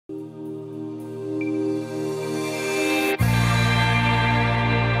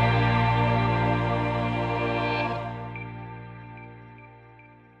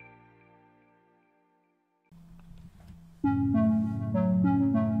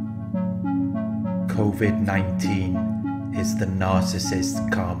COVID-19 is the narcissist's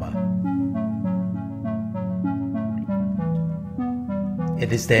karma.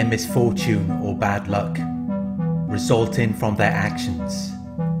 It is their misfortune or bad luck resulting from their actions.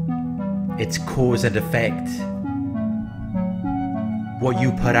 It's cause and effect. What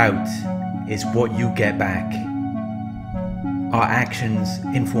you put out is what you get back. Our actions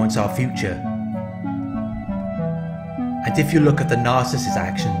influence our future. And if you look at the narcissist's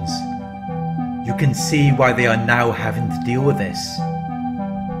actions, you can see why they are now having to deal with this.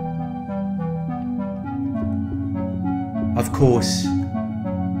 Of course,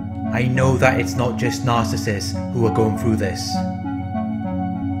 I know that it's not just narcissists who are going through this.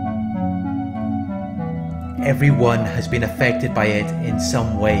 Everyone has been affected by it in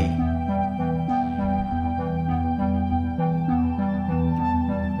some way.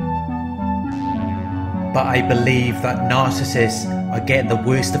 But I believe that narcissists are getting the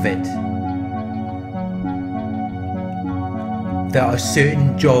worst of it. There are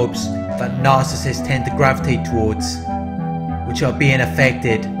certain jobs that narcissists tend to gravitate towards, which are being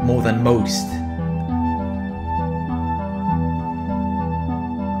affected more than most.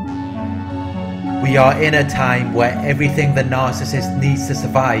 We are in a time where everything the narcissist needs to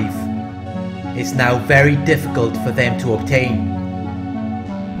survive is now very difficult for them to obtain.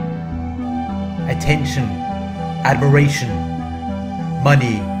 Attention, admiration,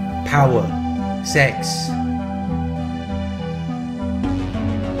 money, power, sex.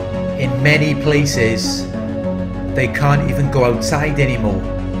 In many places, they can't even go outside anymore.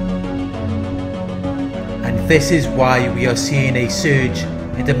 And this is why we are seeing a surge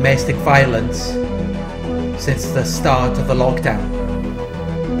in domestic violence since the start of the lockdown.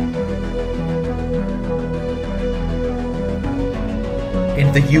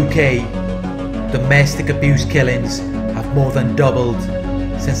 In the UK, domestic abuse killings have more than doubled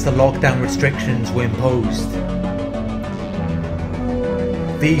since the lockdown restrictions were imposed.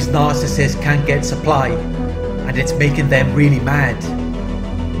 These narcissists can't get supply, and it's making them really mad.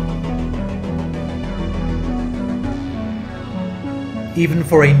 Even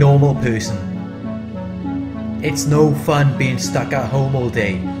for a normal person, it's no fun being stuck at home all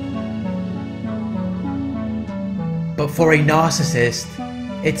day. But for a narcissist,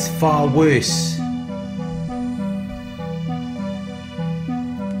 it's far worse.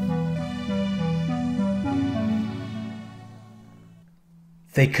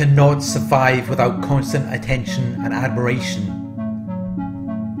 They cannot survive without constant attention and admiration.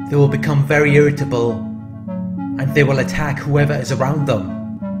 They will become very irritable, and they will attack whoever is around them.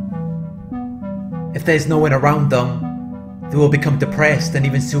 If there's no one around them, they will become depressed and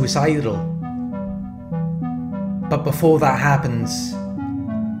even suicidal. But before that happens,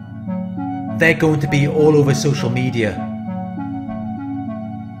 they're going to be all over social media,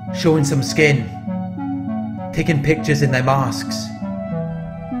 showing some skin, taking pictures in their masks,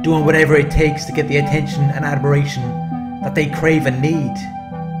 doing whatever it takes to get the attention and admiration that they crave and need.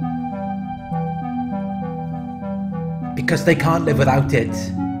 Because they can't live without it.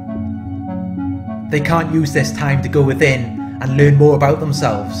 They can't use this time to go within and learn more about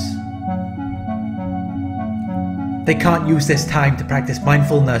themselves. They can't use this time to practice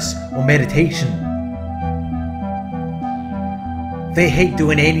mindfulness or meditation. They hate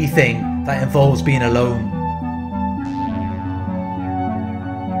doing anything that involves being alone.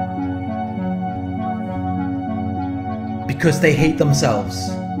 Because they hate themselves.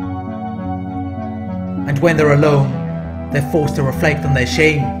 And when they're alone, they're forced to reflect on their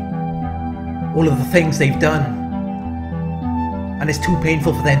shame, all of the things they've done, and it's too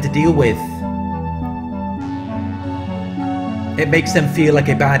painful for them to deal with. It makes them feel like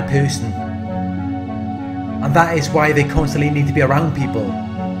a bad person, and that is why they constantly need to be around people.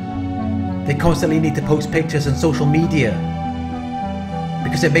 They constantly need to post pictures on social media,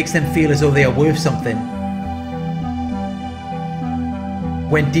 because it makes them feel as though they are worth something,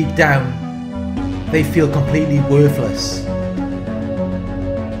 when deep down they feel completely worthless.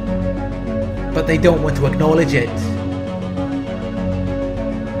 But they don't want to acknowledge it.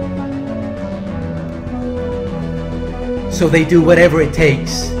 So they do whatever it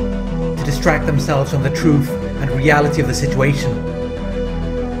takes to distract themselves from the truth and reality of the situation.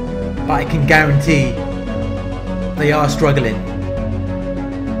 But I can guarantee they are struggling.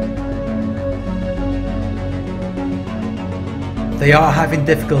 They are having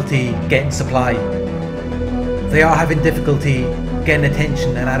difficulty getting supply. They are having difficulty getting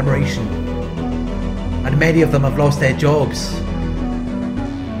attention and admiration. And many of them have lost their jobs.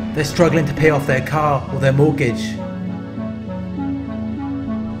 They're struggling to pay off their car or their mortgage.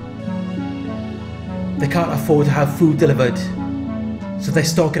 They can't afford to have food delivered, so they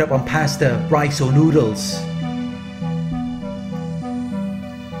stock it up on pasta, rice or noodles.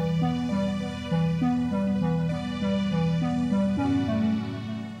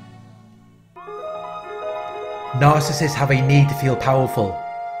 Narcissists have a need to feel powerful.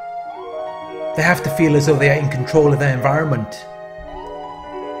 They have to feel as though they are in control of their environment.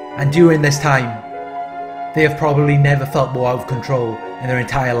 And during this time, they have probably never felt more out of control in their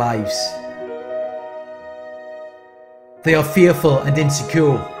entire lives. They are fearful and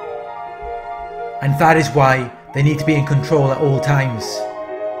insecure, and that is why they need to be in control at all times.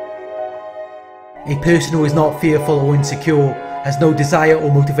 A person who is not fearful or insecure has no desire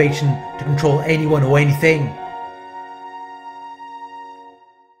or motivation to control anyone or anything.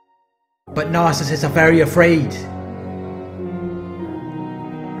 But narcissists are very afraid.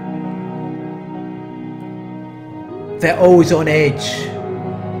 They're always on edge.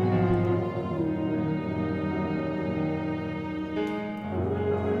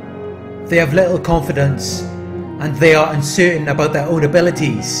 They have little confidence and they are uncertain about their own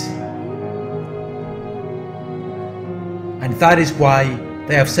abilities. And that is why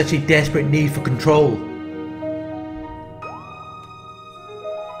they have such a desperate need for control.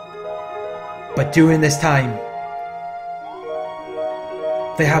 But during this time,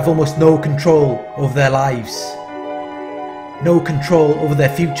 they have almost no control over their lives, no control over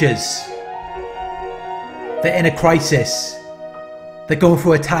their futures. They're in a crisis. They're going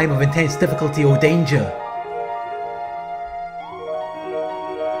through a time of intense difficulty or danger.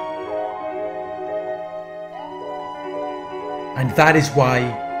 And that is why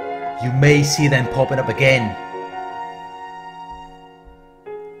you may see them popping up again.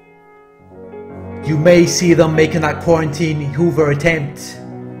 You may see them making that quarantine Hoover attempt.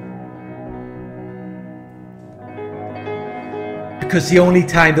 Because the only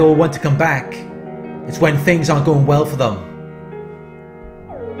time they will want to come back is when things aren't going well for them.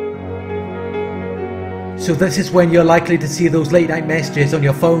 So this is when you're likely to see those late night messages on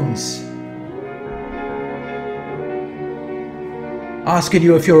your phones, asking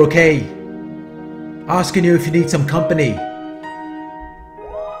you if you're okay, asking you if you need some company.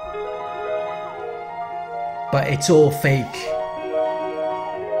 But it's all fake.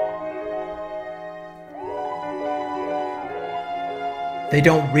 They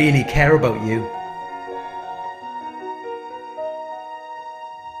don't really care about you.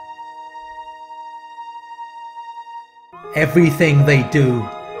 Everything they do,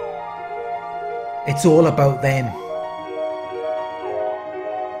 it's all about them.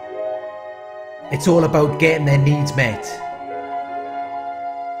 It's all about getting their needs met,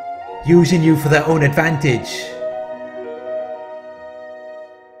 using you for their own advantage.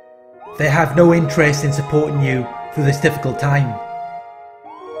 They have no interest in supporting you through this difficult time.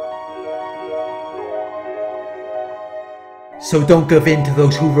 So don't give in to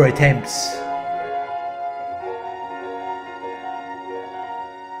those Hoover attempts.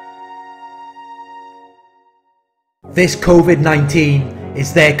 This COVID-19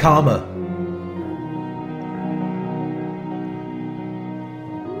 is their karma.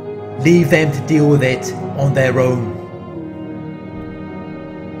 Leave them to deal with it on their own.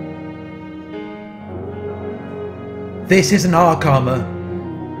 This isn't our karma.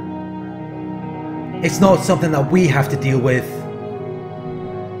 It's not something that we have to deal with.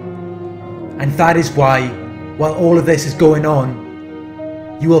 And that is why, while all of this is going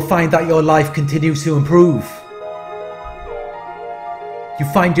on, you will find that your life continues to improve. You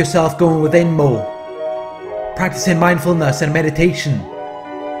find yourself going within more, practicing mindfulness and meditation,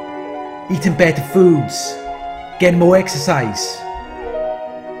 eating better foods, getting more exercise.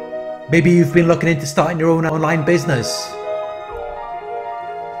 Maybe you've been looking into starting your own online business.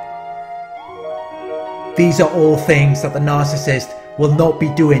 These are all things that the narcissist will not be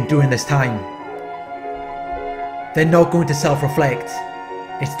doing during this time. They're not going to self-reflect.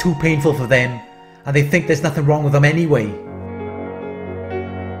 It's too painful for them, and they think there's nothing wrong with them anyway.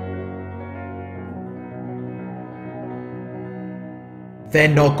 They're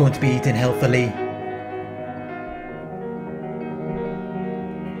not going to be eating healthily.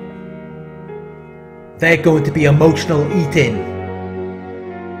 They're going to be emotional eating,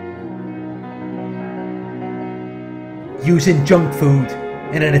 using junk food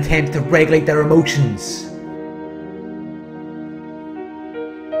in an attempt to regulate their emotions.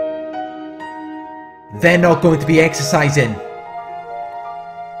 They're not going to be exercising.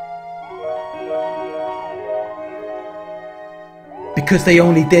 Because they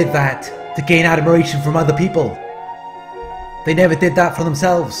only did that to gain admiration from other people. They never did that for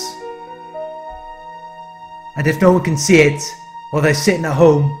themselves. And if no one can see it while they're sitting at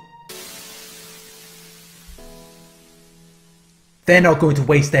home, They're not going to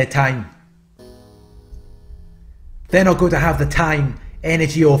waste their time. They're not going to have the time,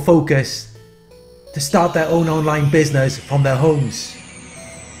 energy or focus to start their own online business from their homes.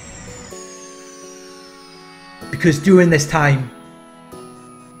 Because during this time,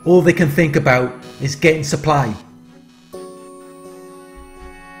 all they can think about is getting supply.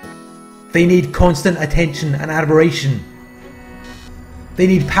 They need constant attention and admiration. They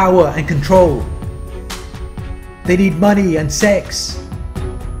need power and control. They need money and sex.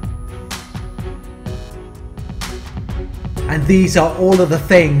 And these are all of the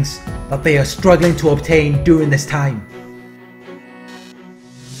things that they are struggling to obtain during this time.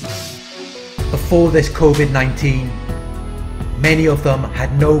 Before this COVID-19, many of them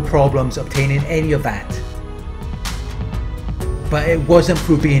had no problems obtaining any of that. But it wasn't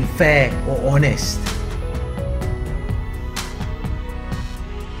through being fair or honest.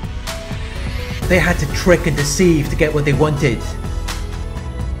 They had to trick and deceive to get what they wanted.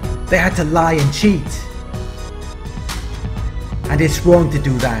 They had to lie and cheat. And it's wrong to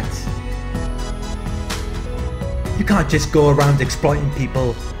do that. You can't just go around exploiting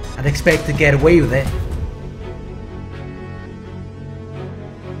people and expect to get away with it.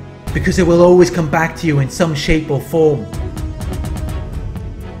 Because it will always come back to you in some shape or form.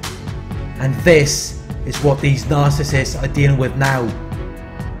 And this is what these narcissists are dealing with now.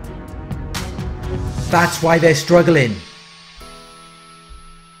 That's why they're struggling.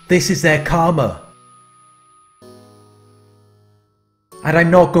 This is their karma. And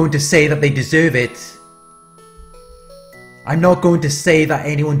I'm not going to say that they deserve it. I'm not going to say that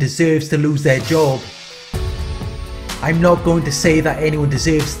anyone deserves to lose their job. I'm not going to say that anyone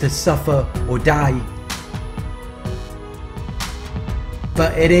deserves to suffer or die.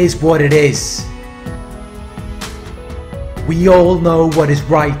 But it is what it is. We all know what is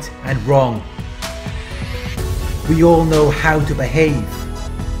right and wrong. We all know how to behave.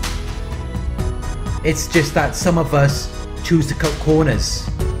 It's just that some of us choose to cut corners.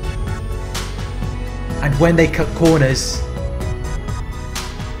 And when they cut corners,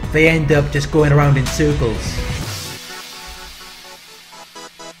 they end up just going around in circles.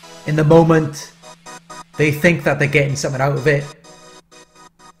 In the moment, they think that they're getting something out of it.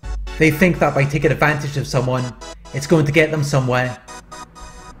 They think that by taking advantage of someone, it's going to get them somewhere.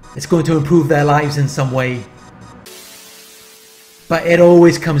 It's going to improve their lives in some way. But it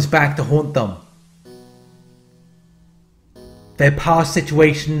always comes back to haunt them. Their past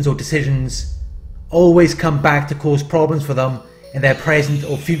situations or decisions always come back to cause problems for them in their present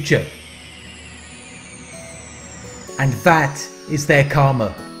or future. And that is their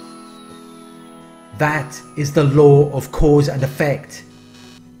karma. That is the law of cause and effect.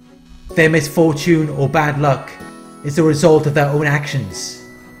 Their misfortune or bad luck is the result of their own actions.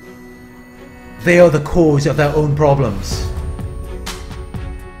 They are the cause of their own problems.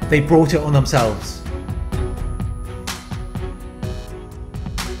 They brought it on themselves.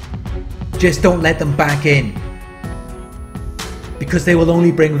 Just don't let them back in, because they will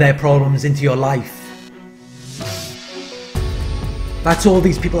only bring their problems into your life. That's all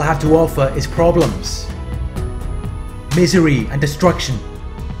these people have to offer is problems, misery and destruction.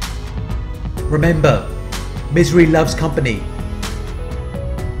 Remember, misery loves company.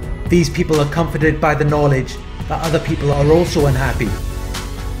 These people are comforted by the knowledge that other people are also unhappy.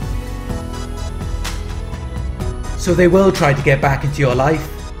 So they will try to get back into your life,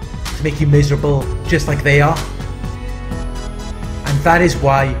 to make you miserable just like they are. And that is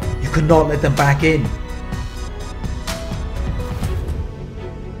why you cannot let them back in.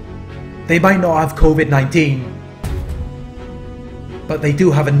 They might not have COVID-19, but they do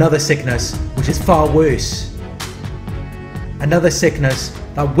have another sickness which is far worse. Another sickness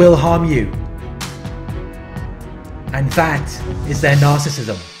that will harm you. And that is their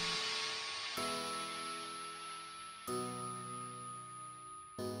narcissism.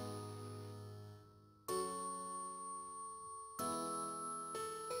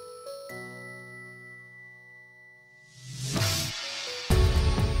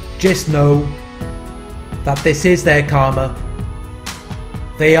 Just know that this is their karma.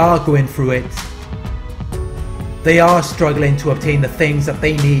 They are going through it. They are struggling to obtain the things that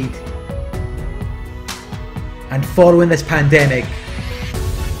they need. And following this pandemic,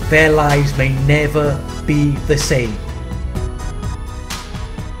 their lives may never be the same.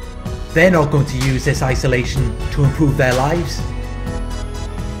 They're not going to use this isolation to improve their lives.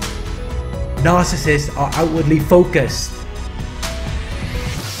 Narcissists are outwardly focused.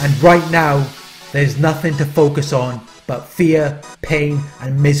 And right now, there's nothing to focus on but fear, pain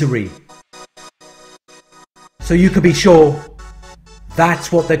and misery. So you can be sure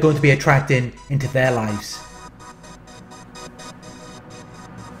that's what they're going to be attracting into their lives.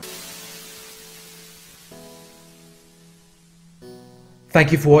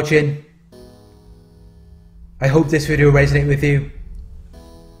 Thank you for watching. I hope this video resonated with you.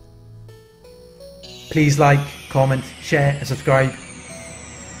 Please like, comment, share and subscribe.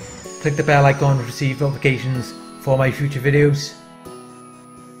 Click the bell icon to receive notifications for my future videos.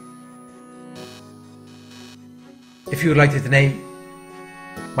 If you would like to donate,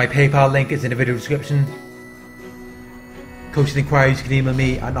 my PayPal link is in the video description. Coaching inquiries, you can email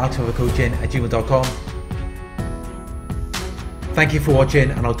me at narcsurvivorcoaching@gmail.com. Thank you for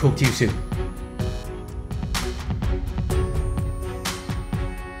watching, and I'll talk to you soon.